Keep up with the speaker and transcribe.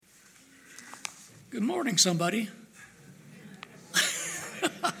Good morning, somebody.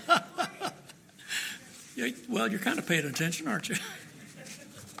 Well, you're kind of paying attention, aren't you?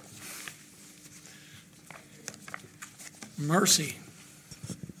 Mercy.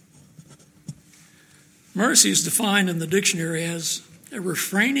 Mercy is defined in the dictionary as a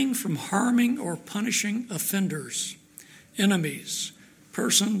refraining from harming or punishing offenders, enemies,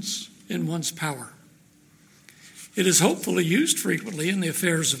 persons in one's power. It is hopefully used frequently in the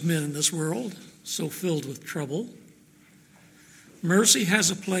affairs of men in this world, so filled with trouble. Mercy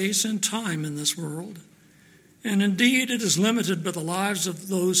has a place and time in this world, and indeed it is limited by the lives of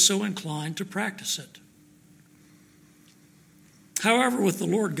those so inclined to practice it. However, with the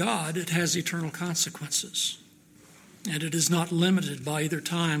Lord God, it has eternal consequences, and it is not limited by either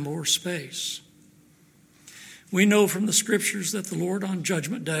time or space. We know from the Scriptures that the Lord on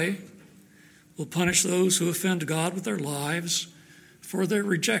Judgment Day will punish those who offend God with their lives for their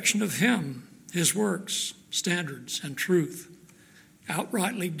rejection of Him, His works, standards, and truth,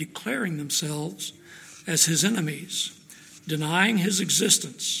 outrightly declaring themselves as His enemies, denying His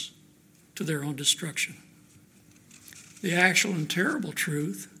existence to their own destruction. The actual and terrible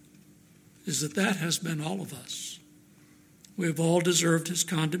truth is that has been all of us. We have all deserved His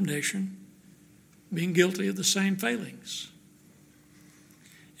condemnation, being guilty of the same failings.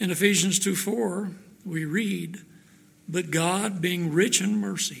 In Ephesians 2:4, we read, "But God, being rich in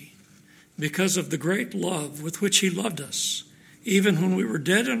mercy, because of the great love with which He loved us, even when we were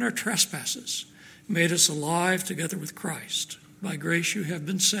dead in our trespasses, made us alive together with Christ. By grace you have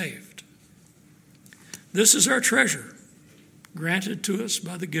been saved." This is our treasure, granted to us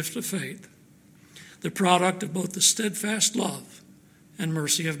by the gift of faith, the product of both the steadfast love and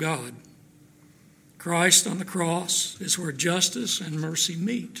mercy of God. Christ on the cross is where justice and mercy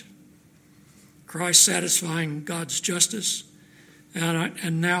meet. Christ satisfying God's justice,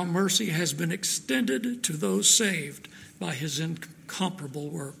 and now mercy has been extended to those saved by His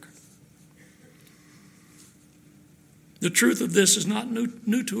incomparable work. The truth of this is not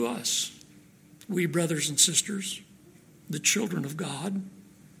new to us, we brothers and sisters, the children of God.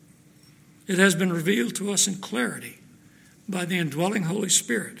 It has been revealed to us in clarity by the indwelling Holy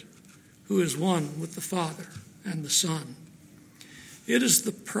Spirit, who is one with the Father and the Son. It is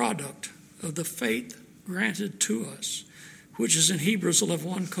the product of the faith granted to us, which is in Hebrews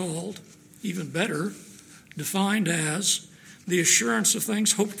 11:1 called, even better, defined as the assurance of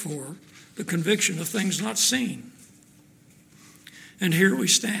things hoped for, the conviction of things not seen. And here we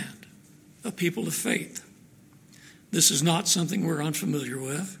stand, a people of faith. This is not something we're unfamiliar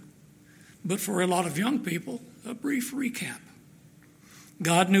with, but for a lot of young people, a brief recap.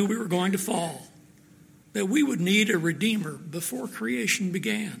 God knew we were going to fall, that we would need a Redeemer before creation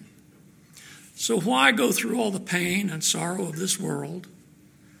began. So why go through all the pain and sorrow of this world?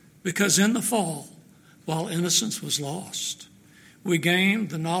 Because in the fall, while innocence was lost, we gained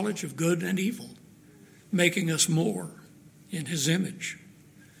the knowledge of good and evil, making us more in His image.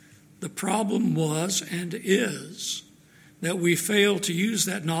 The problem was and is that we failed to use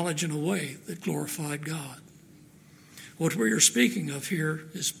that knowledge in a way that glorified God. What we are speaking of here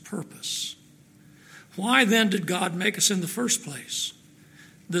is purpose. Why then did God make us in the first place?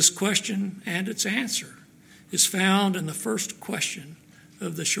 This question and its answer is found in the first question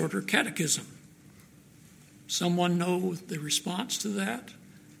of the shorter catechism. Someone know the response to that?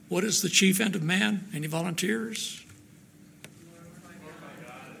 What is the chief end of man? Any volunteers?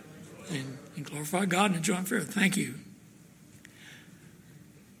 And glorify God and enjoy Him forever. Thank you.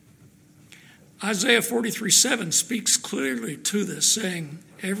 Isaiah 43:7 speaks clearly to this, saying,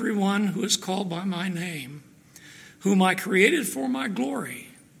 "Everyone who is called by my name, whom I created for my glory,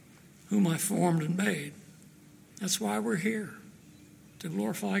 whom I formed and made." That's why we're here, to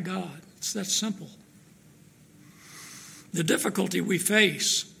glorify God. It's that simple. The difficulty we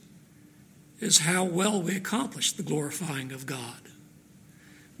face is how well we accomplish the glorifying of God.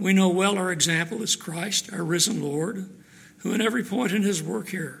 We know well our example is Christ, our risen Lord, who in every point in His work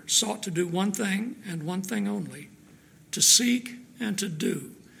here sought to do one thing and one thing only, to seek and to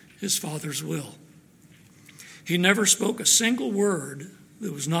do His Father's will. He never spoke a single word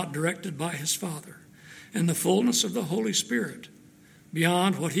that was not directed by His Father and the fullness of the Holy Spirit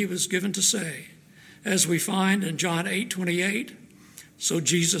beyond what He was given to say. As we find in John 8:28, "So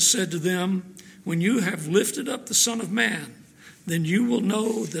Jesus said to them, 'When you have lifted up the Son of Man, then you will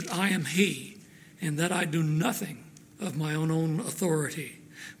know that I am He, and that I do nothing of my own authority,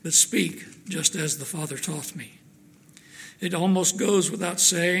 but speak just as the Father taught me.'" It almost goes without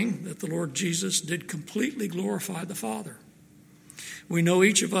saying that the Lord Jesus did completely glorify the Father. We know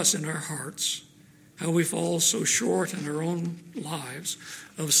each of us in our hearts how we fall so short in our own lives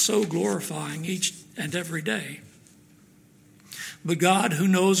of so glorifying each and every day. But God, who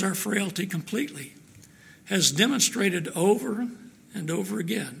knows our frailty completely, has demonstrated over and over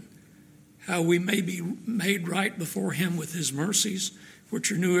again how we may be made right before him with his mercies,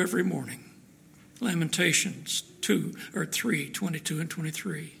 which are new every morning. Lamentations 3, 22 and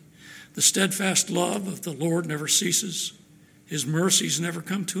 23. The steadfast love of the Lord never ceases. His mercies never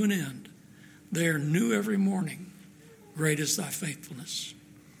come to an end. They are new every morning. Great is thy faithfulness.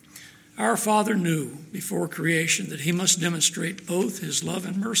 Our Father knew before creation that he must demonstrate both his love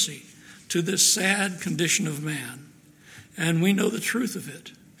and mercy to this sad condition of man. And we know the truth of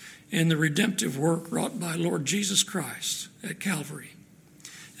it in the redemptive work wrought by Lord Jesus Christ at Calvary.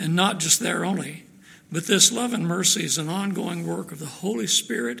 And not just there only, but this love and mercy is an ongoing work of the Holy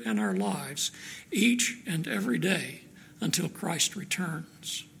Spirit in our lives each and every day until Christ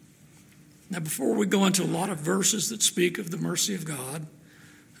returns. Now, before we go into a lot of verses that speak of the mercy of God,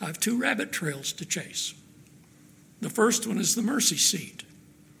 I have two rabbit trails to chase. The first one is the mercy seat.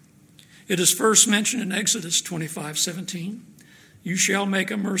 It is first mentioned in Exodus 25:17. You shall make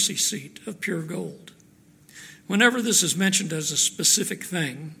a mercy seat of pure gold. Whenever this is mentioned as a specific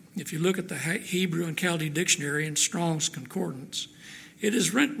thing, if you look at the Hebrew and Chaldee dictionary in Strong's Concordance, it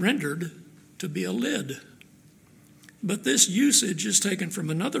is rendered to be a lid. But this usage is taken from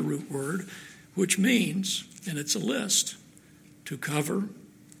another root word, which means, and it's a list, to cover,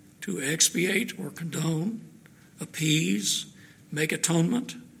 to expiate or condone, appease, make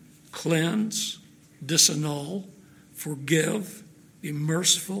atonement, cleanse, disannul, forgive, be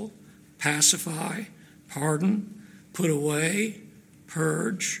merciful, pacify, pardon, put away,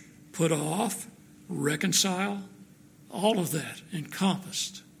 purge, put off, reconcile, all of that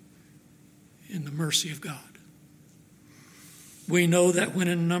encompassed in the mercy of God. We know that when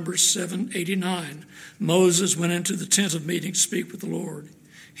in Numbers 7:89, Moses went into the tent of meeting to speak with the Lord,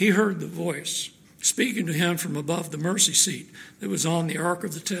 he heard the voice speaking to him from above the mercy seat that was on the ark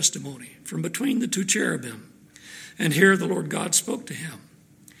of the testimony, from between the two cherubim. And here the Lord God spoke to him.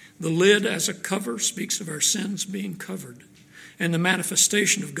 The lid as a cover speaks of our sins being covered, and the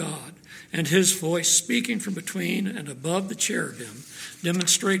manifestation of God and his voice speaking from between and above the cherubim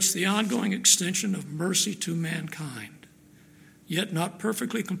demonstrates the ongoing extension of mercy to mankind, yet not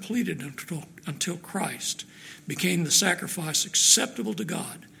perfectly completed until Christ became the sacrifice acceptable to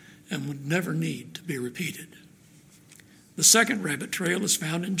God and would never need to be repeated. The second rabbit trail is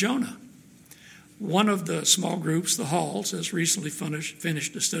found in Jonah. One of the small groups, the Halls, has recently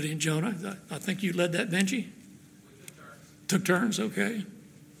finished a study in Jonah. I think you led that, Benji? Took turns, okay.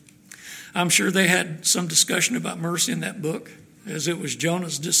 I'm sure they had some discussion about mercy in that book, as it was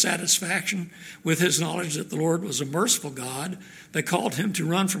Jonah's dissatisfaction with his knowledge that the Lord was a merciful God that called him to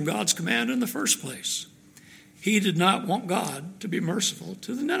run from God's command in the first place. He did not want God to be merciful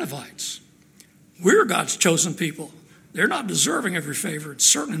to the Ninevites. We're God's chosen people. They're not deserving of your favor. It's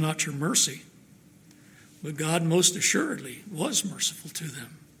certainly not your mercy. But God most assuredly was merciful to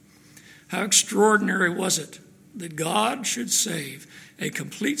them. How extraordinary was it that God should save a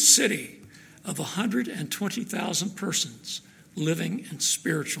complete city of 120,000 persons living in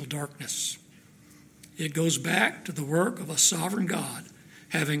spiritual darkness. It goes back to the work of a sovereign God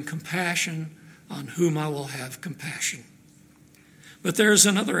having compassion on whom I will have compassion. But there's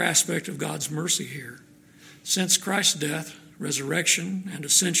another aspect of God's mercy here. Since Christ's death, resurrection, and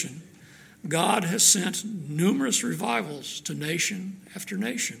ascension, God has sent numerous revivals to nation after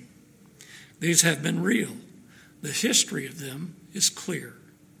nation. These have been real. The history of them is clear.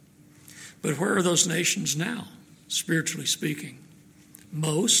 But where are those nations now, spiritually speaking?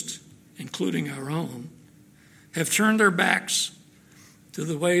 Most, including our own, have turned their backs to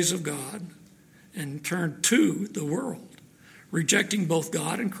the ways of God and turned to the world, rejecting both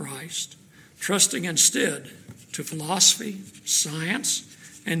God and Christ, trusting instead to philosophy, science,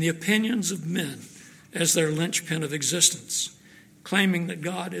 and the opinions of men as their linchpin of existence, claiming that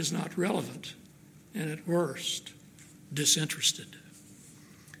God is not relevant and at worst disinterested.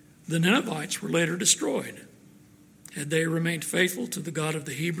 The Ninevites were later destroyed. Had they remained faithful to the God of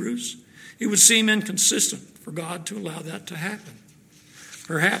the Hebrews, it would seem inconsistent for God to allow that to happen.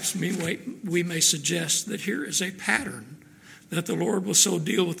 Perhaps we may suggest that here is a pattern that the Lord will so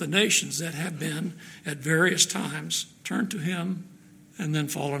deal with the nations that have been, at various times, turned to him and then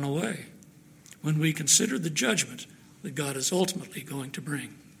fallen away, when we consider the judgment that God is ultimately going to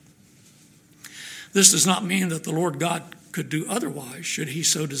bring. This does not mean that the Lord God could do otherwise, should he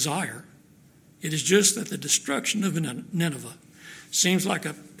so desire. It is just that the destruction of Nineveh seems like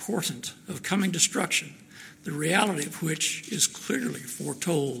a portent of coming destruction, the reality of which is clearly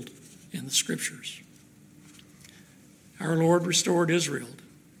foretold in the Scriptures. Our Lord restored Israel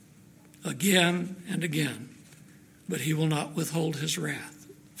again and again, but he will not withhold his wrath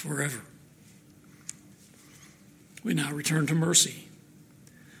forever. We now return to mercy.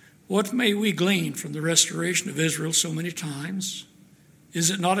 What may we glean from the restoration of Israel so many times? Is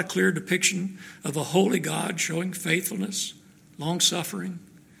it not a clear depiction of a holy God showing faithfulness, long-suffering,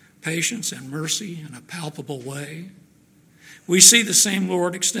 patience, and mercy in a palpable way? We see the same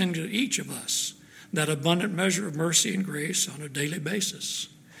Lord extend to each of us that abundant measure of mercy and grace on a daily basis.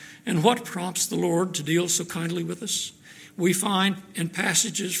 And what prompts the Lord to deal so kindly with us? We find in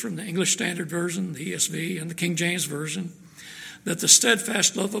passages from the English Standard Version, the ESV, and the King James Version that the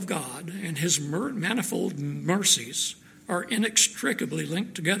steadfast love of God and his manifold mercies are inextricably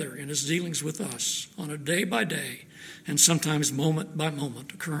linked together in his dealings with us on a day-by-day and sometimes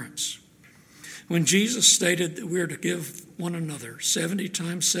moment-by-moment occurrence. When Jesus stated that we are to give one another 70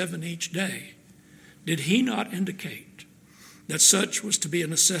 times 7 each day, did he not indicate that such was to be a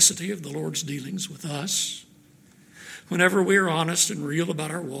necessity of the Lord's dealings with us? Whenever we are honest and real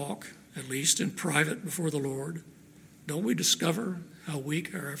about our walk, at least in private before the Lord, don't we discover how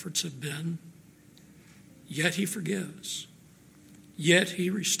weak our efforts have been? Yet he forgives. Yet he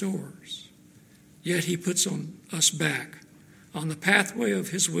restores. Yet he puts us back on the pathway of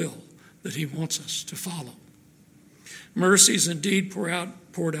his will that he wants us to follow. Mercy is indeed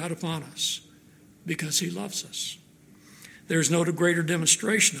poured out upon us because he loves us. There's no greater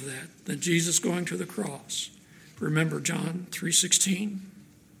demonstration of that than Jesus going to the cross. Remember John 3:16?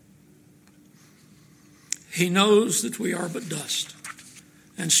 He knows that we are but dust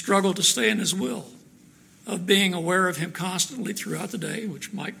and struggle to stay in his will of being aware of him constantly throughout the day,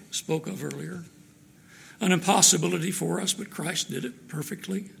 which Mike spoke of earlier. An impossibility for us, but Christ did it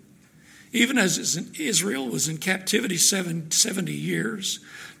perfectly. Even as Israel was in captivity 70 years,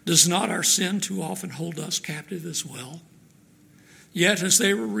 does not our sin too often hold us captive as well? Yet as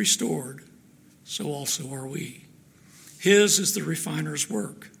they were restored, so also are we. His is the refiner's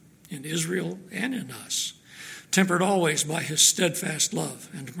work in Israel and in us, tempered always by his steadfast love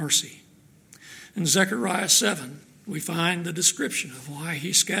and mercy. In Zechariah 7, we find the description of why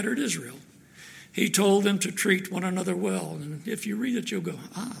he scattered Israel. He told them to treat one another well. And if you read it, you'll go,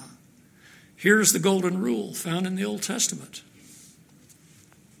 here's the golden rule found in the Old Testament.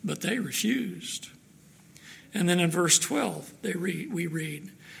 But they refused. And then in verse 12, we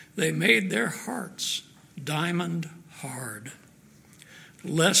read, they made their hearts diamond hard,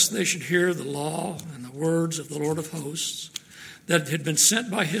 lest they should hear the law and the words of the Lord of hosts that had been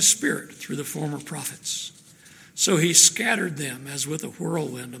sent by his Spirit through the former prophets. So he scattered them as with a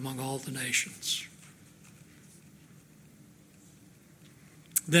whirlwind among all the nations.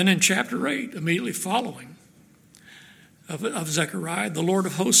 Then in chapter 8, immediately following of Zechariah, the Lord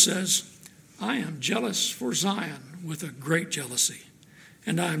of hosts says, I am jealous for Zion with a great jealousy,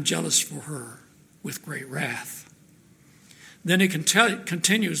 and I am jealous for her with great wrath. Then he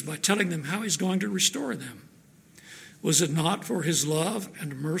continues by telling them how he's going to restore them. Was it not for his love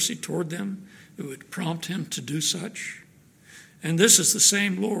and mercy toward them that would prompt him to do such? And this is the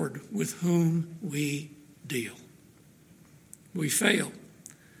same Lord with whom we deal. We fail,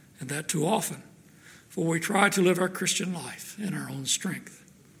 and that too often, for we try to live our Christian life in our own strength.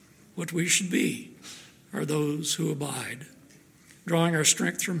 What we should be are those who abide, drawing our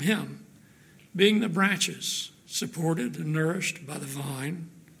strength from him, being the branches supported and nourished by the vine,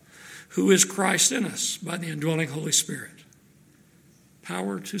 who is Christ in us by the indwelling Holy Spirit.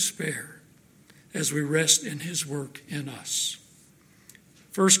 Power to spare as we rest in his work in us.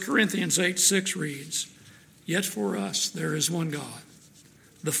 1 Corinthians 8:6 reads, Yet for us there is one God,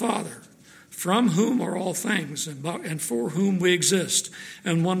 the Father, from whom are all things and for whom we exist,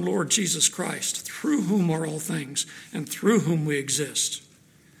 and one Lord Jesus Christ, through whom are all things and through whom we exist.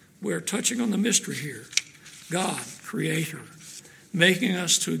 We're touching on the mystery here. God, Creator, making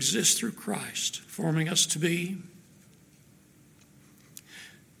us to exist through Christ, forming us to be.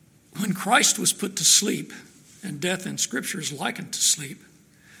 When Christ was put to sleep, and death in Scripture is likened to sleep,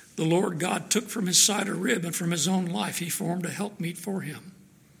 the Lord God took from his side a rib, and from his own life he formed a helpmeet for him,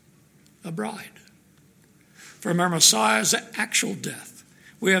 a bride. From our Messiah's actual death,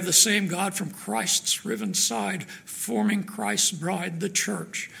 we have the same God from Christ's riven side, forming Christ's bride, the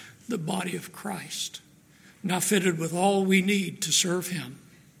church, the body of Christ, now fitted with all we need to serve him.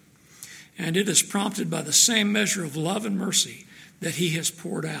 And it is prompted by the same measure of love and mercy that he has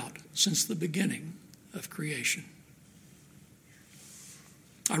poured out since the beginning of creation.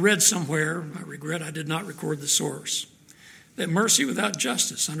 I read somewhere, I regret I did not record the source, that mercy without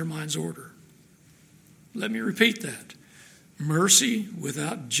justice undermines order. Let me repeat that. Mercy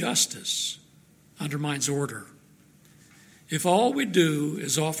without justice undermines order. If all we do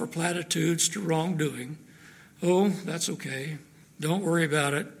is offer platitudes to wrongdoing, oh, that's okay. Don't worry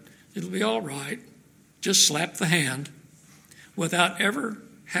about it. It'll be all right. Just slap the hand, without ever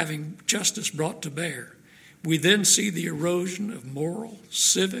having justice brought to bear, we then see the erosion of moral,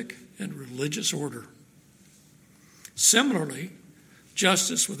 civic, and religious order. Similarly,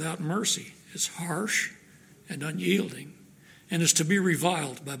 justice without mercy is harsh and unyielding and is to be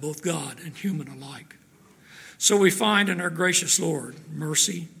reviled by both God and human alike. So we find in our gracious Lord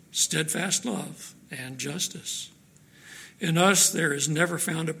mercy, steadfast love, and justice. In us, there is never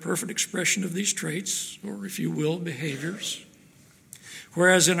found a perfect expression of these traits, or if you will, behaviors.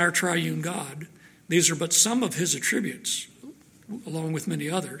 Whereas in our triune God, these are but some of his attributes, along with many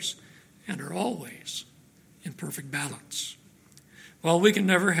others, and are always in perfect balance. While we can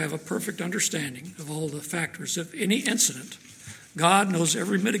never have a perfect understanding of all the factors of any incident, God knows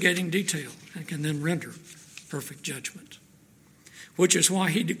every mitigating detail and can then render perfect judgment, which is why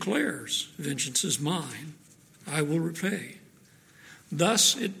he declares, "Vengeance is mine, I will repay."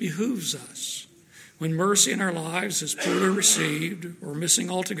 Thus it behooves us, when mercy in our lives is poorly received or missing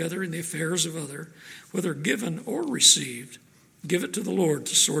altogether in the affairs of others, whether given or received, give it to the Lord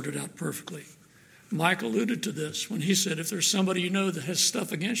to sort it out perfectly. Mike alluded to this when he said, if there's somebody you know that has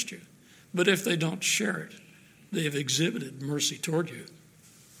stuff against you, but if they don't share it, they have exhibited mercy toward you.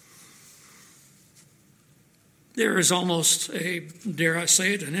 There is almost a, dare I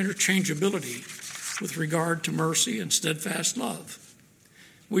say it, an interchangeability with regard to mercy and steadfast love.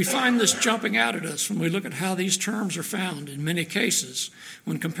 We find this jumping out at us when we look at how these terms are found in many cases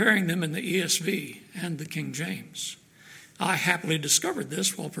when comparing them in the ESV and the King James. I happily discovered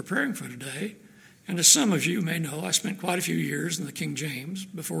this while preparing for today, and as some of you may know, I spent quite a few years in the King James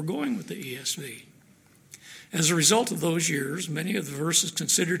before going with the ESV. As a result of those years, many of the verses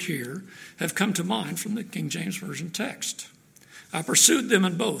considered here have come to mind from the King James Version text. I pursued them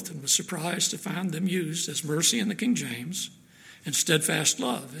in both and was surprised to find them used as mercy in the King James and steadfast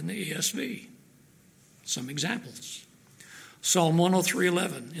love in the ESV. Some examples. Psalm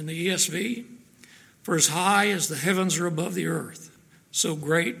 103:11 in the ESV, "For as high as the heavens are above the earth, so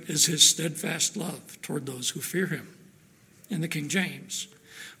great is his steadfast love toward those who fear him." In the King James,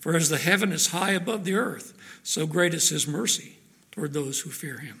 "For as the heaven is high above the earth, so great is his mercy toward those who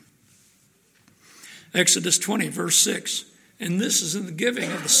fear him." Exodus 20, verse 6, "And this is in the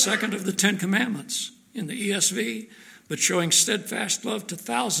giving of the second of the 10 commandments," in the ESV, "but showing steadfast love to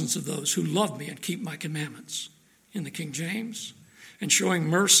thousands of those who love me and keep my commandments," in the King James, "and showing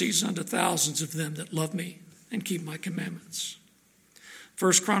mercies unto thousands of them that love me and keep my commandments."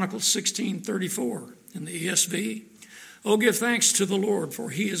 1 Chronicles 16:34 in the ESV, "Oh, give thanks to the Lord,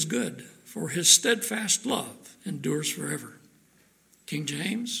 for he is good, for his steadfast love endures forever." King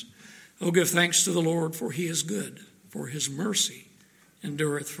James, "Oh, give thanks to the Lord, for he is good, for his mercy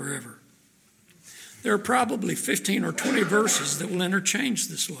endureth forever." There are probably 15 or 20 verses that will interchange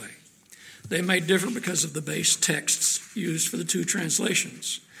this way. They may differ because of the base texts used for the two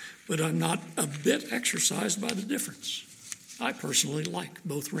translations, but I'm not a bit exercised by the difference. I personally like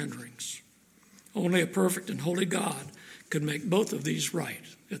both renderings. Only a perfect and holy God could make both of these right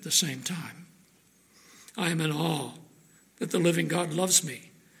at the same time. I am in awe that the living God loves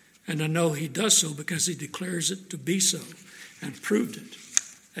me, and I know he does so because he declares it to be so and proved it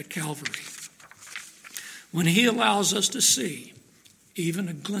at Calvary. When he allows us to see even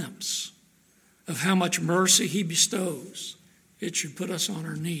a glimpse of how much mercy he bestows, it should put us on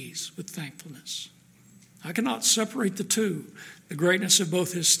our knees with thankfulness. I cannot separate the two, the greatness of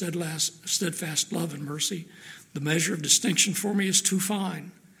both his steadfast love and mercy. The measure of distinction for me is too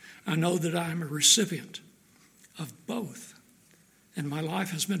fine. I know that I am a recipient of both, and my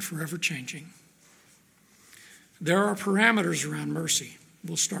life has been forever changing. There are parameters around mercy.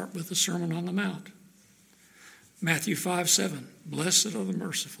 We'll start with the Sermon on the Mount. Matthew 5:7, "Blessed are the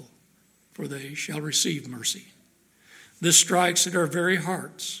merciful, for they shall receive mercy." This strikes at our very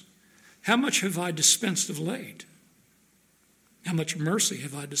hearts. How much have I dispensed of late? How much mercy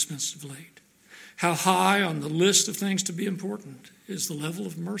have I dispensed of late? How high on the list of things to be important is the level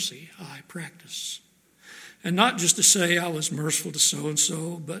of mercy I practice? And not just to say I was merciful to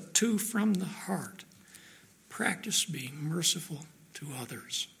so-and-so, but to, from the heart, practice being merciful to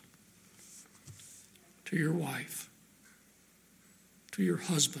others. To your wife, to your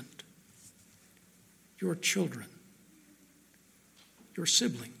husband, your children, your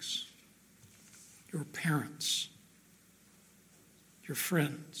siblings, your parents, your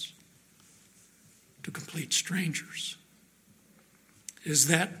friends, to complete strangers. Is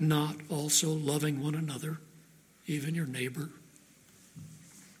that not also loving one another, even your neighbor?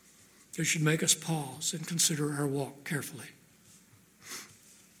 It should make us pause and consider our walk carefully.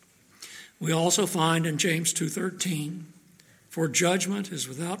 We also find in James 2:13, for judgment is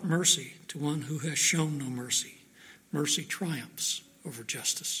without mercy to one who has shown no mercy. Mercy triumphs over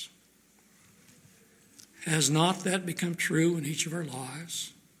justice. Has not that become true in each of our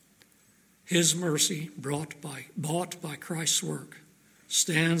lives? His mercy, bought by Christ's work,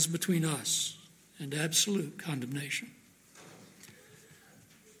 stands between us and absolute condemnation.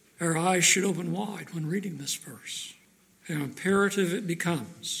 Our eyes should open wide when reading this verse. How imperative it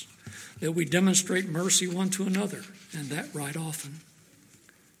becomes that we demonstrate mercy one to another, and that right often.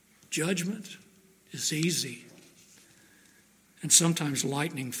 Judgment is easy and sometimes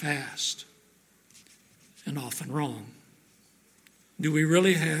lightning fast and often wrong. Do we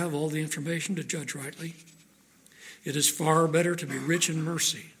really have all the information to judge rightly? It is far better to be rich in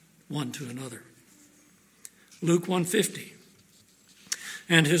mercy one to another. Luke 1:50,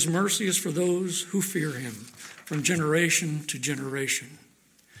 and his mercy is for those who fear him from generation to generation.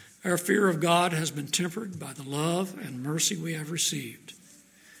 Our fear of God has been tempered by the love and mercy we have received.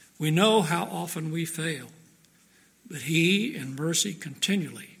 We know how often we fail, but he in mercy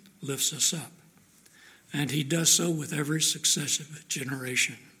continually lifts us up. And he does so with every successive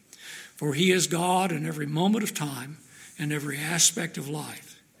generation. For he is God in every moment of time and every aspect of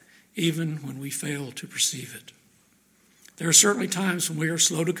life, even when we fail to perceive it. There are certainly times when we are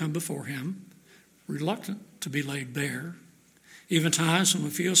slow to come before him, reluctant to be laid bare, even times when we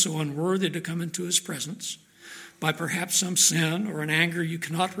feel so unworthy to come into his presence by perhaps some sin or an anger you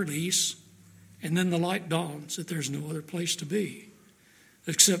cannot release, and then the light dawns that there's no other place to be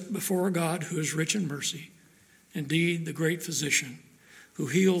except before a God who is rich in mercy, indeed the great physician who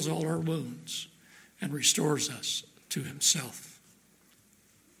heals all our wounds and restores us to himself.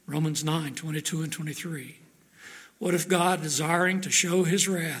 Romans 9:22 and 23. What if God, desiring to show his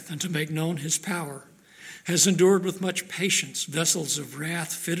wrath and to make known his power, has endured with much patience vessels of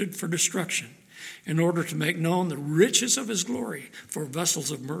wrath fitted for destruction, in order to make known the riches of his glory for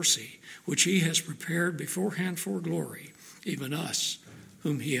vessels of mercy, which he has prepared beforehand for glory, even us,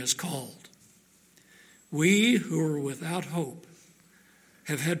 whom he has called. We who are without hope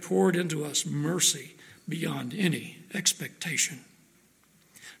have had poured into us mercy beyond any expectation.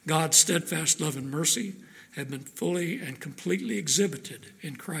 God's steadfast love and mercy have been fully and completely exhibited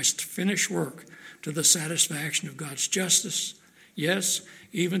in Christ's finished work to the satisfaction of God's justice, yes,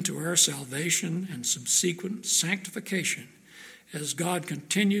 even to our salvation and subsequent sanctification, as God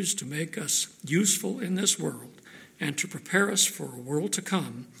continues to make us useful in this world and to prepare us for a world to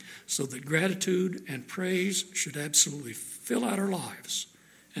come, so that gratitude and praise should absolutely fill out our lives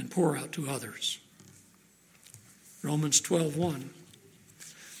and pour out to others. Romans 12:1.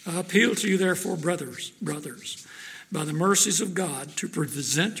 I appeal to you, therefore, brothers, by the mercies of God, to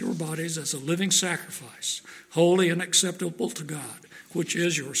present your bodies as a living sacrifice, holy and acceptable to God, which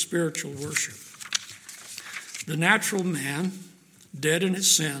is your spiritual worship. The natural man, dead in his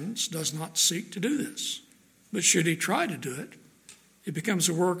sins, does not seek to do this. But should he try to do it, it becomes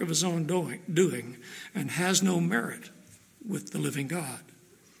a work of his own doing and has no merit with the living God.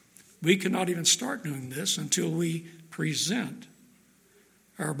 We cannot even start doing this until we present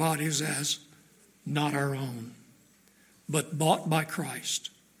our bodies as not our own, but bought by Christ.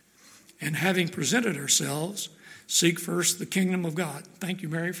 And having presented ourselves, seek first the kingdom of God. Thank you,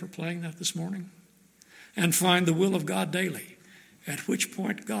 Mary, for playing that this morning. And find the will of God daily, at which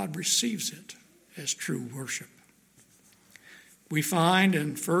point God receives it as true worship. We find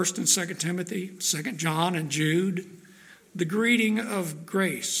in 1 and 2 Timothy, 2 John and Jude, the greeting of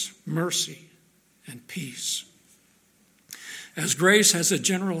grace, mercy, and peace. As grace has a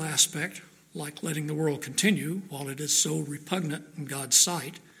general aspect, like letting the world continue while it is so repugnant in God's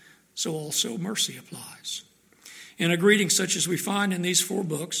sight, so also mercy applies. In a greeting such as we find in these 4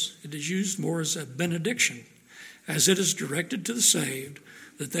 books, it is used more as a benediction, as it is directed to the saved,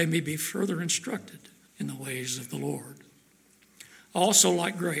 that they may be further instructed in the ways of the Lord. Also,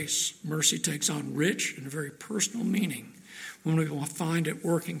 like grace, mercy takes on rich and very personal meaning when we find it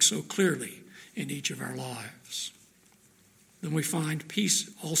working so clearly in each of our lives. Then we find peace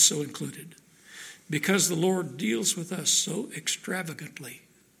also included, because the Lord deals with us so extravagantly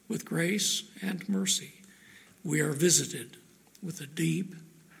with grace and mercy. We are visited with a deep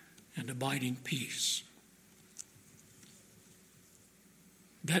and abiding peace.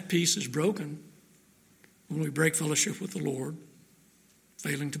 That peace is broken when we break fellowship with the Lord,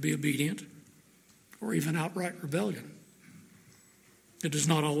 failing to be obedient, or even outright rebellion. It does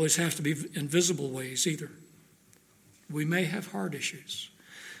not always have to be in visible ways either. We may have heart issues,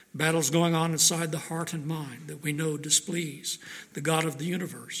 battles going on inside the heart and mind that we know displease the God of the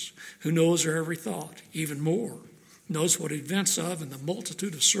universe, who knows our every thought even more knows what events of and the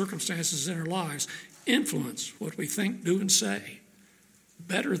multitude of circumstances in our lives influence what we think, do, and say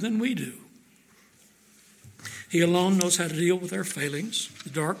better than we do. He alone knows how to deal with our failings, the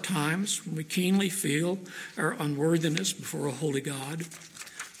dark times when we keenly feel our unworthiness before a holy God.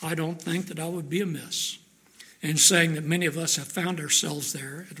 I don't think that I would be amiss in saying that many of us have found ourselves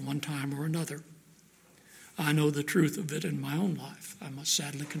there at one time or another. I know the truth of it in my own life, I must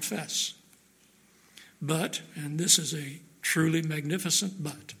sadly confess. But, and this is a truly magnificent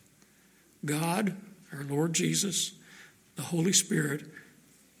but, God, our Lord Jesus, the Holy Spirit,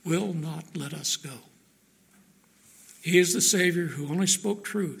 will not let us go. He is the Savior who only spoke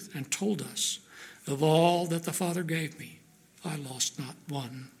truth and told us, of all that the Father gave me, I lost not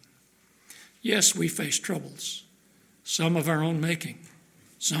one. Yes, we face troubles, some of our own making,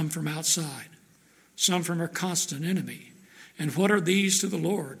 some from outside, some from our constant enemy. And what are these to the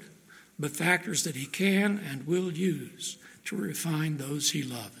Lord but factors that he can and will use to refine those he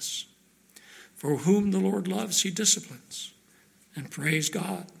loves? For whom the Lord loves, he disciplines. And praise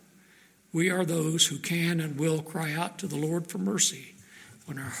God, we are those who can and will cry out to the Lord for mercy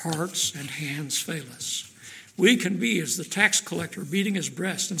when our hearts and hands fail us. We can be as the tax collector beating his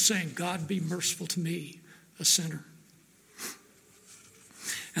breast and saying, God, be merciful to me, a sinner.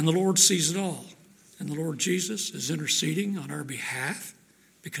 And the Lord sees it all. And the Lord Jesus is interceding on our behalf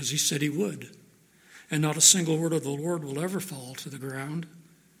because he said he would. And not a single word of the Lord will ever fall to the ground.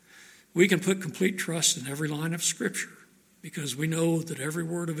 We can put complete trust in every line of Scripture because we know that every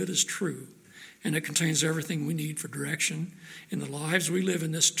word of it is true and it contains everything we need for direction in the lives we live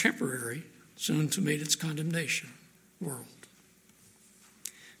in this temporary, soon to meet its condemnation, world.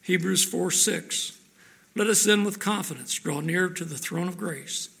 Hebrews 4:6. Let us then with confidence draw near to the throne of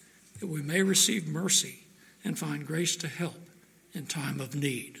grace, that we may receive mercy and find grace to help in time of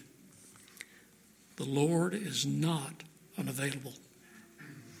need. The Lord is not unavailable.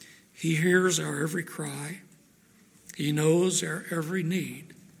 He hears our every cry. He knows our every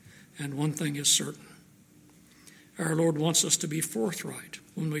need. And one thing is certain. Our Lord wants us to be forthright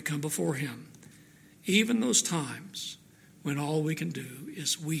when we come before him, even those times when all we can do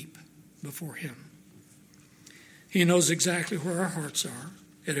is weep before him. He knows exactly where our hearts are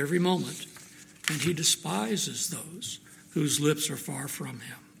at every moment, and he despises those whose lips are far from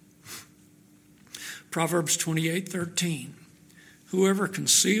him. Proverbs 28:13. Whoever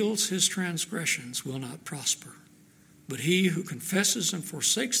conceals his transgressions will not prosper, but he who confesses and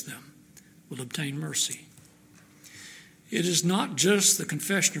forsakes them will obtain mercy. It is not just the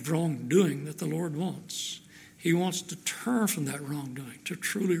confession of wrongdoing that the Lord wants. He wants to turn from that wrongdoing, to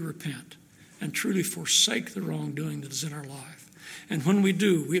truly repent and truly forsake the wrongdoing that is in our life. And when we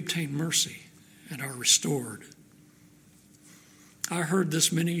do, we obtain mercy and are restored. I heard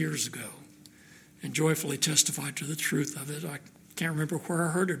this many years ago and joyfully testified to the truth of it. I can't remember where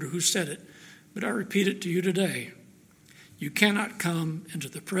I heard it or who said it, but I repeat it to you today. You cannot come into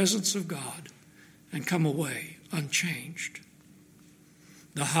the presence of God and come away unchanged.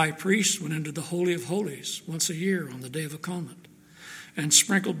 The high priest went into the Holy of Holies once a year on the Day of Atonement and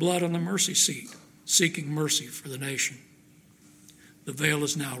sprinkled blood on the mercy seat, seeking mercy for the nation. The veil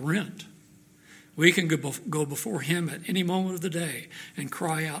is now rent. We can go before him at any moment of the day and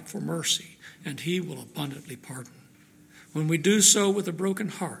cry out for mercy, and he will abundantly pardon. When we do so with a broken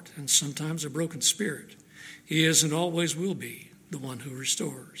heart and sometimes a broken spirit, he is and always will be the one who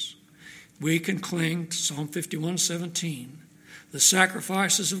restores. We can cling to Psalm 51:17. The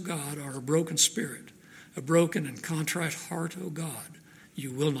sacrifices of God are a broken spirit, a broken and contrite heart, O God,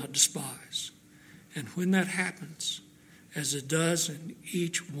 you will not despise. And when that happens, as it does in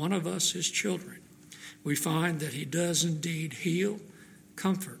each one of us, his children, we find that he does indeed heal,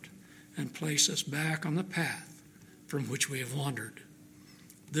 comfort, and place us back on the path from which we have wandered.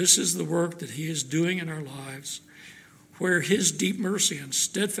 This is the work that he is doing in our lives, where his deep mercy and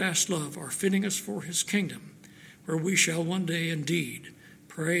steadfast love are fitting us for his kingdom, where we shall one day indeed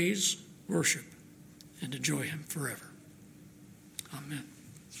praise, worship, and enjoy him forever. Amen.